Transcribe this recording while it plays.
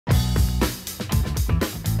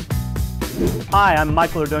Hi, I'm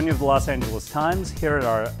Michael Ordoña of the Los Angeles Times here at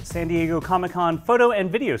our San Diego Comic-Con photo and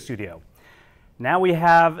video studio. Now we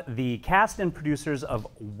have the cast and producers of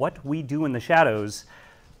What We Do in the Shadows,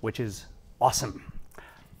 which is awesome.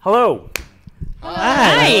 Hello.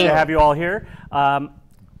 Hi. Nice to have you all here.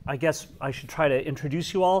 I guess I should try to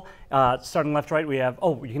introduce you all. Starting left to right, we have,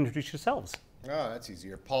 you can introduce yourselves. Oh, that's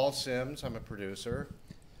easier. Paul Sims, I'm a producer.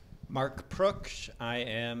 Mark Prooks, I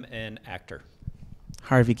am an actor.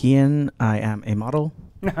 Harvey Guillen, I am a model.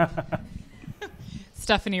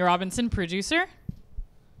 Stephanie Robinson, producer.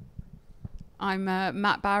 I'm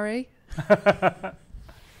Matt Barry. No,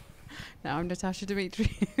 I'm Natasha Dimitri.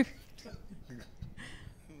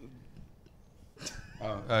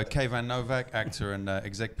 Kayvan Novak, actor and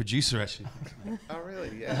exec producer, actually. Oh,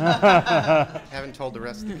 really? Yeah. Haven't told the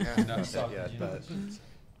rest of the cast about that yet, but...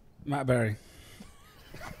 Matt Barry.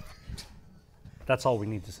 That's all we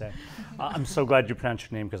need to say. I'm so glad you pronounced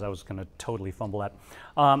your name because I was going to totally fumble that.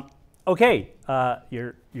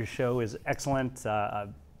 Your show is excellent. I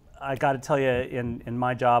got to tell you, in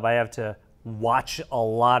my job, I have to watch a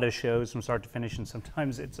lot of shows from start to finish, and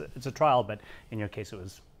sometimes it's a trial. But in your case, it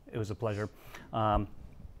was a pleasure.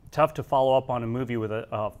 Tough to follow up on a movie with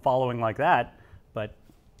a following like that, but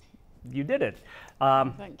you did it.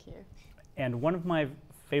 Thank you. And one of my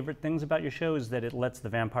favorite things about your show is that it lets the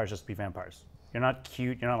vampires just be vampires. You're not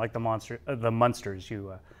cute. You're not like the monsters.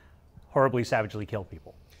 You horribly, savagely kill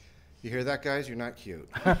people. You hear that, guys? You're not cute.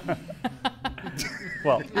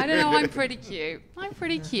 Well, I don't know. I'm pretty cute. I'm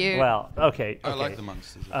pretty cute. Well, okay. I like the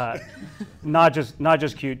monsters. Not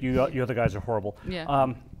just cute. You other guys are horrible.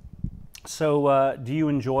 Yeah. So, do you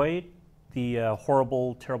enjoy the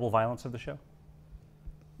horrible, terrible violence of the show?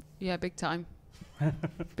 Yeah, big time.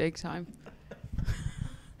 Big time.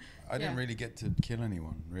 I didn't really get to kill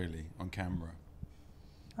anyone, really, on camera,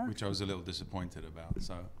 which I was a little disappointed about.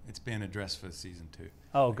 So it's being addressed for season 2.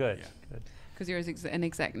 Oh, good. Yeah. Good. Because you're an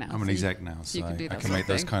exec now. I'm an exec now, so you can do I that can sort make of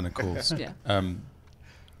those thing. kind of calls. Yeah.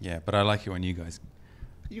 Yeah, but I like it when you guys...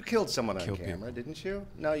 You killed someone on Killed camera, people. didn't you?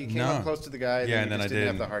 No, you came No. up close to the guy, Yeah, and then and then you I just didn't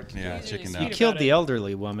have didn't. the heart to Yeah, do it. chicken You out. You killed about the it.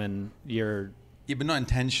 elderly woman. You're Yeah, but not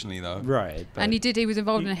intentionally, though. right. But And he was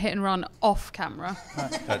involved in a hit and run off camera.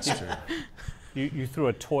 That's true. You threw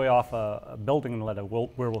a toy off a building and let a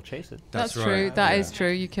werewolf chase it. That's right. true. That Yeah. is true.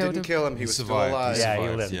 You killed Didn't him. kill him, he was still survived. alive. Yeah, he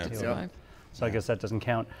survived, lived. yeah. He Survived. lived. So I guess that doesn't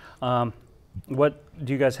count. What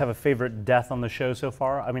do you guys have a favorite death on the show so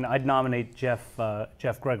far? I mean, I'd nominate Jeff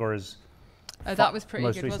Gregor as That was pretty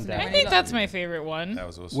most good, recent wasn't it? death. I when think he that's my favorite one. That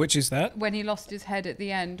was awesome. Which is that? when he lost his head at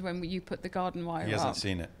the end when you put the garden wire He up. hasn't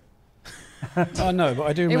seen it. Oh no, but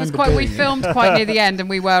I do It remember was quite. We doing it. filmed quite near the end, and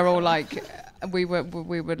we were all like, we were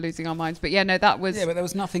losing our minds. But yeah, no, that was Yeah, but there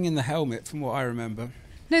was nothing in the helmet from what I remember.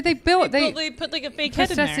 no. They They put like a fake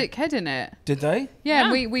head in there. prosthetic head in it. Did they?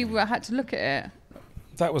 Yeah, Yeah. we had to look at it.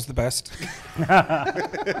 That was the best.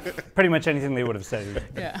 pretty much anything they would have said.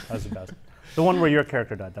 Yeah. That was the best. The one where your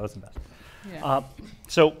character died, that was the best. Yeah.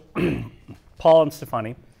 So, Paul and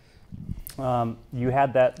Stephanie, you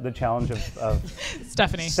had the challenge of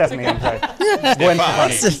Stephanie. Stephanie. I'm sorry. Gwen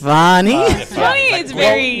Stefani. Stefani. Funny, it's Well,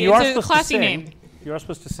 very, you are it's a supposed to classy sing. name. You are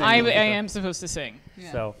supposed to sing. I with the- am supposed to sing.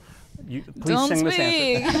 Yeah. So, please Don't sing this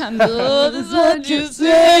speak, answer. I know this is what you're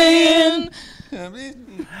saying.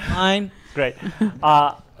 Fine. Great.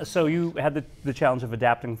 So you had the challenge of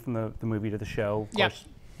adapting from the movie to the show. Of Yep. course,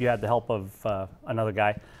 you had the help of another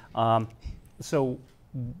guy. So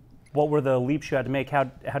what were the leaps you had to make? How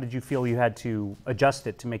did you feel you had to adjust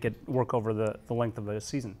it to make it work over the length of the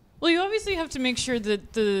season? Well, you obviously have to make sure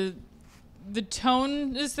that the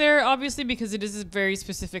tone is there, obviously, because it is a very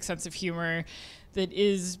specific sense of humor that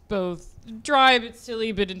is both dry but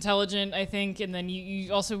silly but intelligent, I think. And then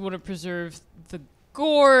you also want to preserve the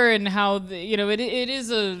gore and how it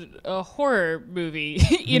is a horror movie,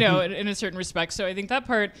 in a certain respect. So I think that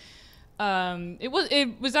part. It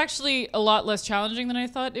was actually a lot less challenging than I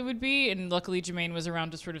thought it would be, and luckily Jermaine was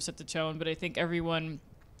around to sort of set the tone. But I think everyone,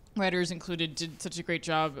 writers included, did such a great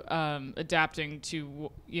job adapting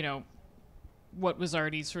to what was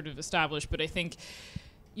already sort of established. But I think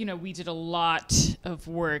we did a lot of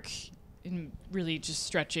work in really just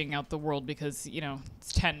stretching out the world because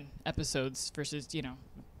it's 10 episodes versus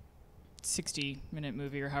 60-minute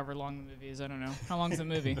movie or however long the movie is. I don't know how long is the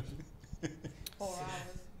movie. 4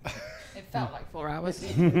 hours. It felt like 4 hours.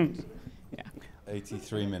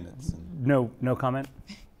 83 minutes. No comment.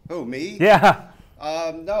 Oh, me? Yeah.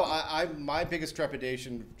 No, my biggest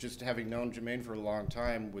trepidation, just having known Jermaine for a long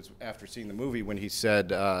time, was after seeing the movie when he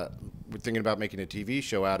said, we're thinking about making a TV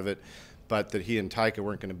show out of it, but that he and Taika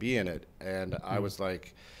weren't going to be in it. And I was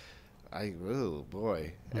like, oh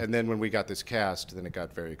boy. And then when we got this cast, then it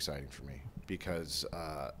got very exciting for me. because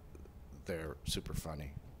they're super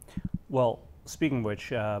funny. Well, speaking of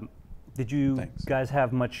which, did you Thanks. guys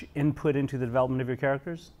have much input into the development of your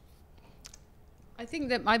characters? I think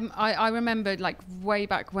that I remember like way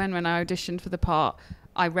back when I auditioned for the part,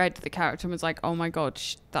 I read the character and was like, oh my God,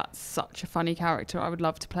 that's such a funny character. I would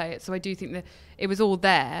love to play it. So I do think that it was all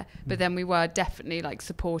there, but then we were definitely like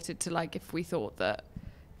supported to like, if I thought that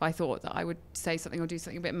I would say something or do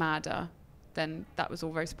something a bit madder, then that was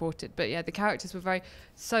all very supported. But yeah, the characters were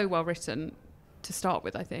so well written to start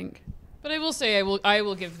with, I think. But I will say I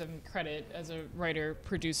will give them credit as a writer,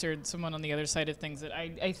 producer, and someone on the other side of things that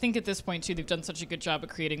I think at this point too they've done such a good job of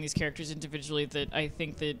creating these characters individually that I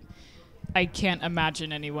think that I can't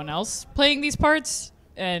imagine anyone else playing these parts,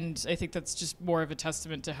 and I think that's just more of a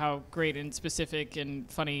testament to how great and specific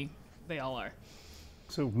and funny they all are.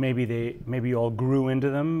 So maybe you all grew into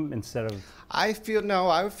them instead of. I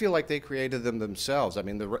feel like they created them themselves. I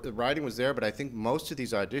mean, the writing was there, but I think most of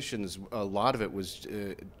these auditions, a lot of it was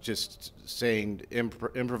just saying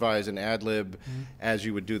improvise and ad lib as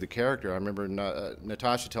you would do the character. I remember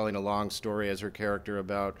Natasha telling a long story as her character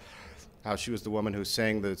about how she was the woman who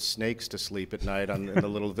sang the snakes to sleep at night in the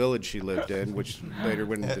little village she lived in, which later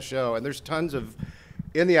went into the show. And there's tons of,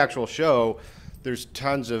 in the actual show, there's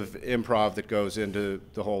tons of improv that goes into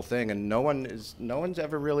the whole thing, and no one's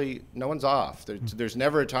off. There's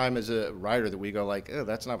never a time as a writer that we go like, oh,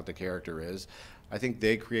 that's not what the character is. I think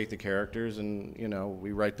they create the characters, and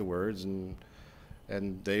we write the words, and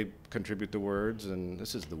they contribute the words, and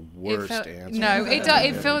this is the worst answer. No,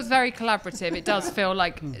 it feels very collaborative. It does feel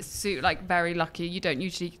like very lucky. You don't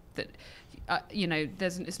usually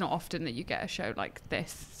it's not often that you get a show like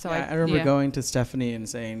this. So yeah, I remember going to Stephanie and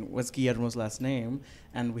saying, "What's Guillermo's last name?"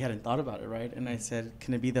 And we hadn't thought about it, right? And I said,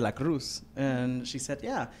 "Can it be de la Cruz?" And she said,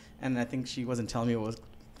 "Yeah." And I think she wasn't telling me it was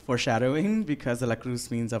foreshadowing, because de la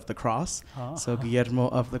Cruz means of the cross. So Guillermo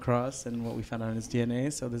of the cross, and what we found out in his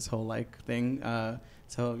DNA. So this whole thing.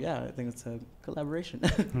 So yeah, I think it's a collaboration.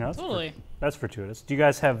 No, Totally. That's fortuitous. Do you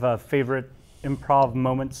guys have favorite improv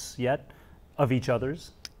moments yet of each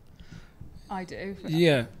other's? I do.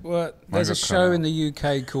 Yeah, well, there's a show in the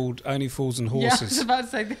UK called Only Fools and Yeah, I was Horses, about to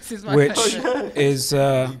say this is my which favourite. is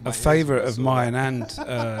a favourite of mine and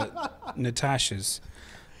Natasha's.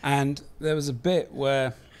 And there was a bit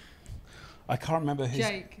where I can't remember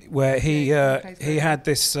Jake. where he had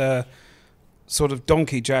this sort of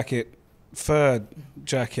donkey jacket, fur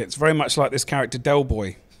jacket. It's very much like this character Del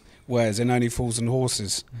Boy wears in Only Fools and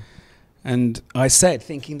Horses. And I said,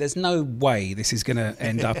 thinking there's no way this is going to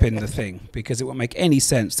end up in the thing, because it won't make any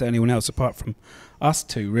sense to anyone else apart from us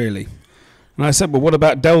two, really. And I said, well, what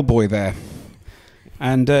about Del Boy there?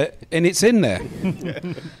 And it's in there.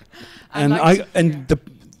 And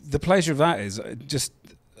the pleasure of that is just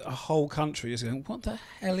a whole country is going, what the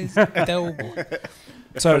hell is Del Boy?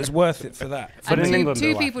 So it's worth it for that. And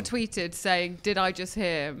two people tweeted saying, did I just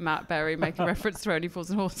hear Matt Berry make a reference to Only Fools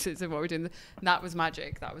and Horses and what we're doing? And that was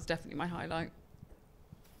magic. That was definitely my highlight.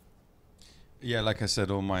 Yeah, like I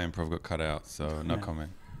said, all my improv got cut out, so no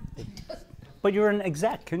comment. But you're an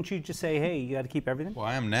exec. Couldn't you just say, hey, you got to keep everything? Well,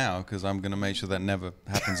 I am now, because I'm going to make sure that never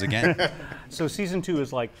happens again. So season 2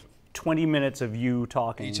 is like 20 minutes of you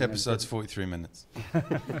talking. Each episode's 43 minutes.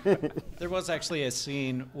 There was actually a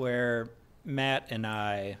scene where Matt and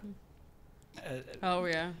I... Oh,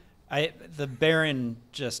 yeah. The Baron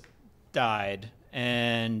just died,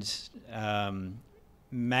 and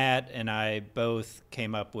Matt and I both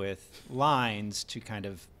came up with lines to kind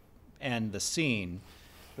of end the scene.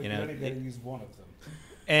 But you're only going to use one of them.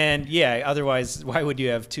 And yeah, otherwise, why would you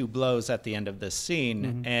have two blows at the end of this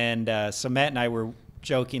scene? Mm-hmm. And so Matt and I were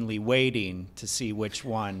jokingly waiting to see which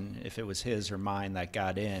one, if it was his or mine, that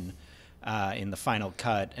got in the final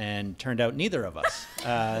cut, and turned out neither of us.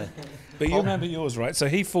 But you remember yours, right? So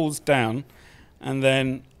he falls down, and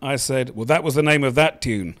then I said, well, that was the name of that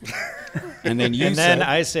tune. And then you said...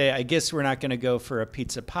 I say, I guess we're not going to go for a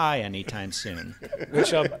pizza pie anytime soon.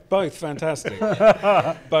 Which are both fantastic.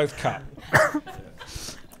 Both cut. I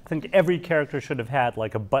think every character should have had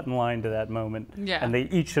like a button line to that moment. Yeah. And they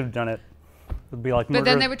each should have done it. It would be like But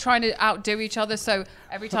then they were trying to outdo each other, so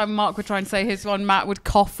every time Mark would try and say his one, Matt would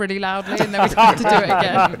cough really loudly, and then we'd have to do it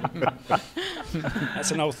again.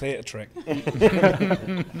 That's an old theatre trick.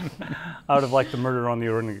 Out of like the Murder on the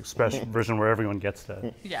Orient Express version where everyone gets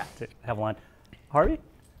to Yeah. have a line. Harvey?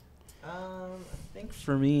 I think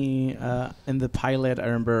for me, in the pilot, I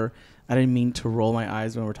remember I didn't mean to roll my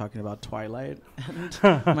eyes when we were talking about Twilight, and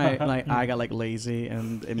my eye got like lazy,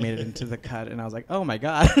 and it made it into the cut, and I was like, oh my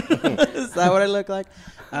god, is that what I look like?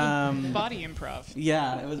 Body improv.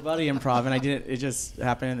 Yeah, it was body improv, and I didn't. It just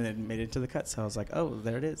happened, and it made it into the cut. So I was like, oh,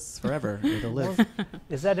 there it is, forever, it'll live.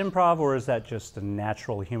 Is that improv or is that just a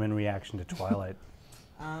natural human reaction to Twilight?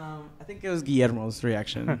 I think it was Guillermo's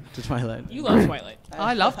reaction to Twilight. You love Twilight.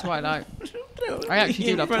 I love Twilight. I actually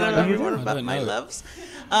do love Twilight. Everyone about my loves.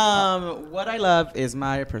 What I love is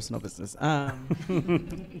my personal business.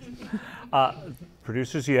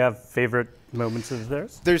 Producers, you have favorite moments of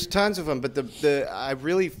theirs? There's tons of them, but I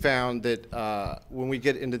really found that when we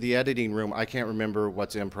get into the editing room, I can't remember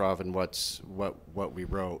what's improv and what we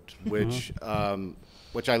wrote, which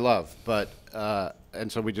I love. But and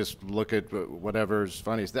so we just look at whatever's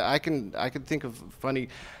funny. I can think of funny.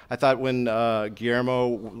 I thought when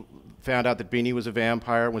Guillermo found out that Beanie was a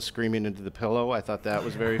vampire and was screaming into the pillow, I thought that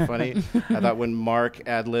was very funny. I thought when Mark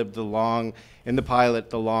ad-libbed in the pilot,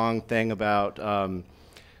 the long thing about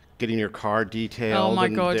getting your car detailed my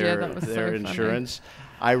and God, yeah, their, that was their so insurance.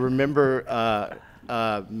 I remember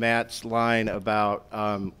Matt's line about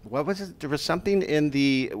what was it? There was something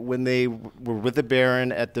when they were with the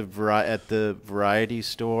Baron at the variety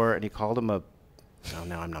store, and he called him a. Oh,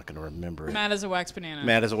 now I'm not going to remember it. Mad as a wax banana.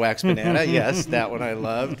 Mad as a wax banana. Yes, that one I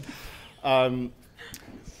loved.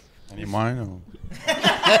 Any mine? Or?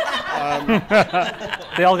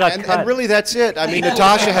 They all got cut. And really, that's it. I mean,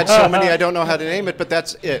 Natasha had so many, I don't know how to name it, but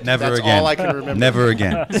that's it. Never that's again. all I can remember. Never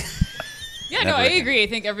again. Yeah, no, I agree. I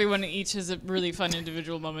think everyone each has a really fun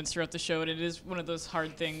individual moments throughout the show, and it is one of those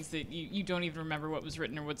hard things that you don't even remember what was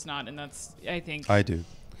written or what's not, and that's, I think. I do.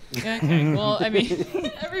 Okay, well, I mean,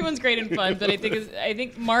 everyone's great and fun, but I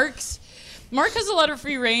think Mark has a lot of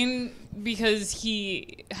free reign because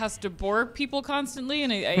he has to bore people constantly,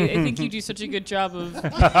 and I think you do such a good job of doing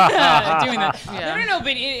that. Yeah. No, but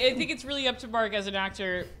I think it's really up to Mark as an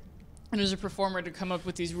actor and as a performer to come up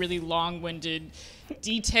with these really long-winded,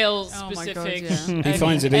 detail-specific. He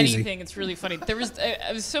finds it easy. Anything. It's really funny. There was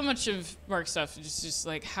so much of Mark's stuff. It's just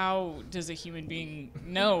like, how does a human being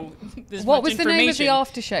know this What much was the name of the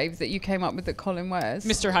information? aftershave that you came up with that Colin wears?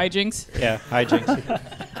 Mr. Hijinks. Yeah, hijinks.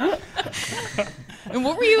 And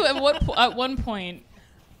what were you at one point?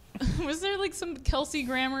 Was there like some Kelsey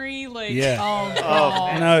Grammarly like? Yeah.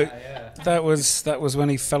 Oh, No, that was when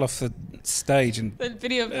he fell off the stage and that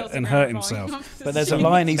video of Kelsey and Grammer hurt falling himself. off the But there's a stage.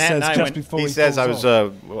 line he Matt says and I just went- before He he says I falls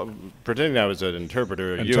was off. pretending I was an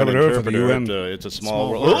interpreter. Interpreter for the UN. It's a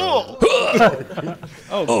small world.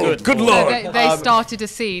 Oh, good So lord! they started a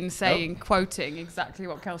scene saying, quoting exactly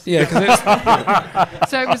what Kelsey Yeah, said. because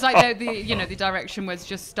So it was like the direction was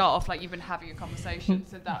just start off like you've been having a conversation.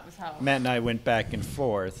 So that was how. Matt and I went back and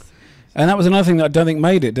forth. and that was another thing that I don't think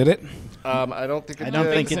made it, did it? I don't think it I did. don't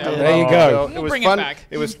think it did. There you go. It We'll was bring it fun. back.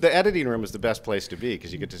 It was the editing room was the best place to be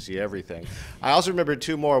because you get to see everything. I also remember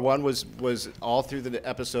two more. One was all through the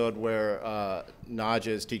episode where Nadja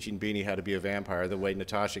is teaching Beanie how to be a vampire. The way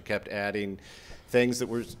Natasha kept adding things that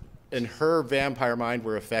were in her vampire mind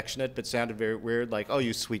were affectionate but sounded very weird, like, oh,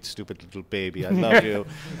 you sweet, stupid little baby, I love you.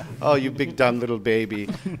 Oh, you big, dumb little baby.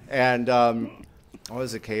 And what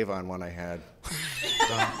was the Kayvon one I had?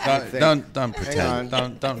 Don't pretend.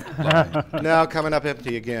 Don't lie. No, coming up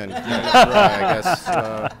empty again. That's right,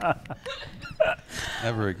 I guess.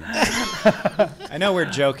 Never again. I know we're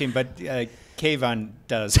joking, but Kayvon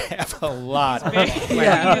does have a lot.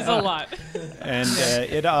 Yeah, it is a lot. And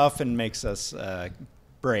it often makes us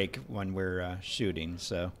break when we're shooting.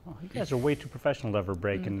 So Oh, you guys are way too professional to ever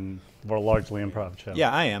break in a largely improv show.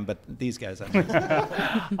 yeah, I am, but these guys,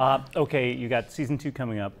 I Okay, you got season 2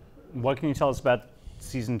 coming up. What can you tell us about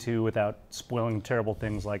season 2 without spoiling terrible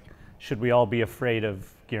things like, should we all be afraid of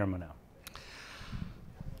Guillermo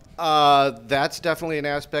now? That's definitely an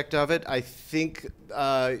aspect of it. I think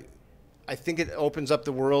it opens up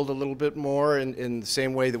the world a little bit more in the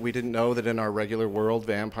same way that we didn't know that in our regular world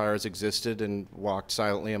vampires existed and walked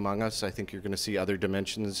silently among us. I think you're going to see other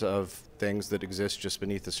dimensions of things that exist just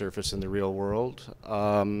beneath the surface in the real world.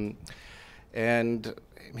 And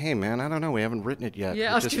hey, man, I don't know. We haven't written it yet.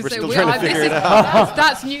 Yeah, I was We're going to say, still trying to this figure is, it out.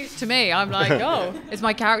 that's news to me. I'm like, oh, is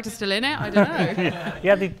my character still in it? I don't know.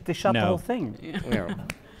 Yeah, they shot the No. whole thing. Yeah.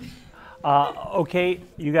 Okay,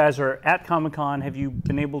 you guys are at Comic-Con. Have you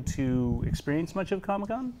been able to experience much of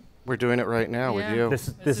Comic-Con? We're doing it right now with Yeah. you. This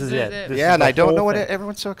is is it. it. This Yeah, is and the I don't whole know what thing.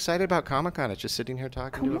 everyone's so excited about Comic-Con. It's just sitting here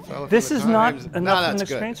talking to a fellow. This from is the not Times. enough of an that's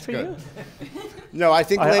good. experience for It's you? good. No, I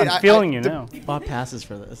think I'm feeling you now. Bob passes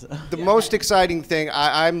for this. The most exciting thing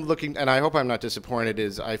I'm looking, and I hope I'm not disappointed,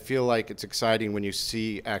 is I feel like it's exciting when you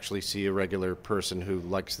actually see a regular person who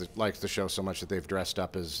likes the show so much that they've dressed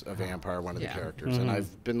up as a vampire, one of the characters. And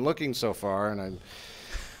I've been looking so far, and I've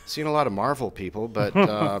seen a lot of Marvel people, but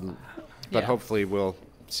hopefully we'll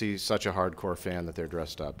see such a hardcore fan that they're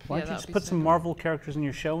dressed up. Why don't you just put some Marvel characters in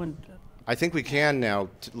your show? And I think we can now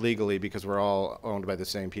legally because we're all owned by the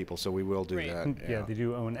same people, so we will do that. Yeah, they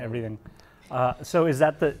do own everything. So is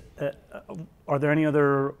that are there any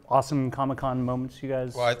other awesome Comic-Con moments you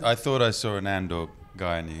guys? Well, I thought I saw an Andor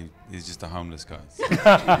guy, and he's just a homeless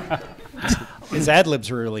guy. His ad libs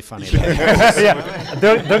were really funny. Yeah,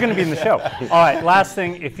 they're going to be in the show. All right, last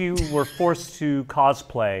thing. If you were forced to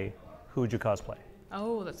cosplay, who would you cosplay?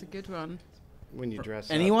 Oh, that's a good one. When you dress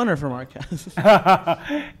Anyone or from our cast?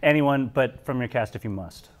 Anyone, but from your cast if you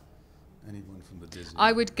must. Anyone from the Disney.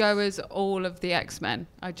 I would go as all of the X-Men.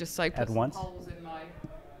 I'd just put At some once? holes in my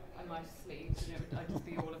sleeves. I'd just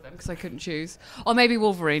be all of them because I couldn't choose. Or maybe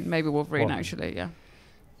Wolverine. Maybe Wolverine. Actually, yeah.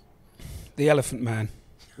 The Elephant Man.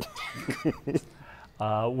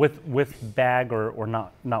 With bag or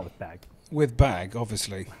not with bag? With bag,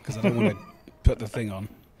 obviously, because I don't want to put the thing on.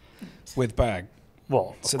 With bag.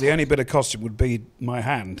 Well, so the only bit of costume would be my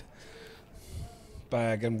hand.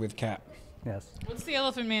 Bag and with cap. Yes. What's the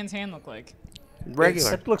Elephant Man's hand look like?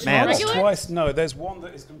 regular. It looks Man. normal. Regular? Twice. No, there's one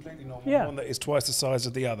that is completely normal. Yeah. One that is twice the size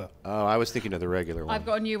of the other. Oh, I was thinking of the regular one. I've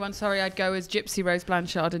got a new one. Sorry, I'd go as Gypsy Rose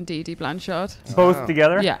Blanchard and Dee Dee Blanchard. Both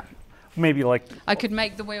together? Yeah. Maybe like. I could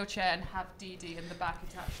make the wheelchair and have Dee Dee in the back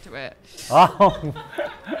attached to it. Oh.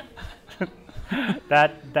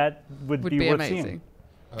 that would Would be be worth amazing.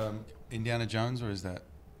 seeing. Indiana Jones, or is that?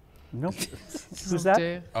 Nope. Who's Oh, that?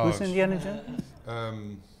 dear. Oh, Who's Indiana Jones?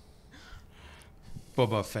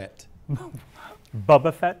 Boba Fett.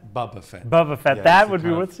 Bubba Fett? Bubba Fett. Bubba Fett. Yeah, that it's would the be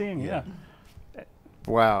kind worth of- seeing, yeah.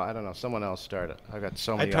 Wow, I don't know. Someone else start it. I've got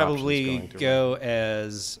so many I'd probably options going through go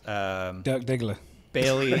as Dirk Diggler.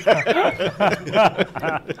 Bailey.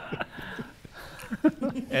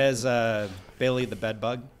 As Bailey the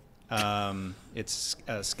Bedbug. It's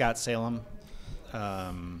Scott Salem.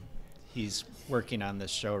 He's working on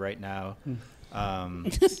this show right now.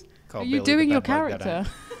 Called Are you Bailey the doing your Bedbug character?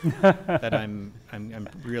 That I'm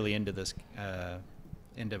really into this,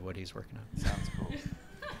 into what he's working on. Sounds cool.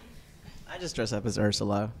 I just dress up as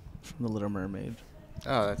Ursula from The Little Mermaid.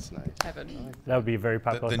 Oh, that's nice. Heaven. That would be a very The,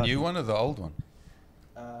 popular. the new costume. one or the old one?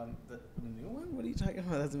 The new one? What are you talking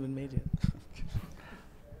about? That hasn't been made yet.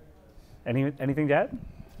 Anything to add?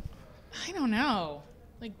 I don't know.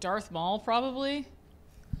 Like Darth Maul, probably.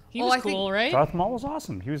 He Oh, was I think- cool, right? Darth Maul was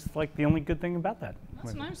awesome. He was like the only good thing about that.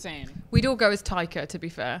 That's what I'm saying. We'd all go as Taika, to be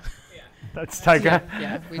fair. That's Tiger.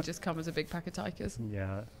 Yeah, we'd just come as a big pack of Taikas.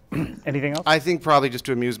 Yeah. Anything else? I think probably just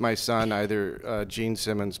to amuse my son, either Gene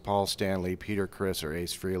Simmons, Paul Stanley, Peter Criss, or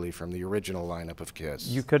Ace Frehley from the original lineup of Kiss.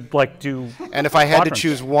 You could like do. And if I had to quadrants.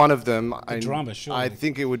 choose one of them, drama, surely. I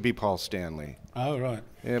think it would be Paul Stanley. Oh, right.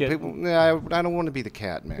 Yeah, Get- I don't want to be the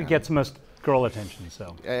cat man. It gets most girl attention, so.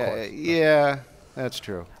 of course. Yeah, that's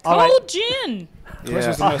true. All right. Cold gin.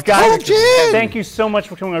 Yeah. Guys, Jim! thank you so much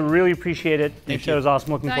for coming. I really appreciate it. Your show is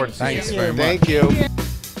awesome. Looking forward to seeing Thank it. you. Thanks very much. Thank you.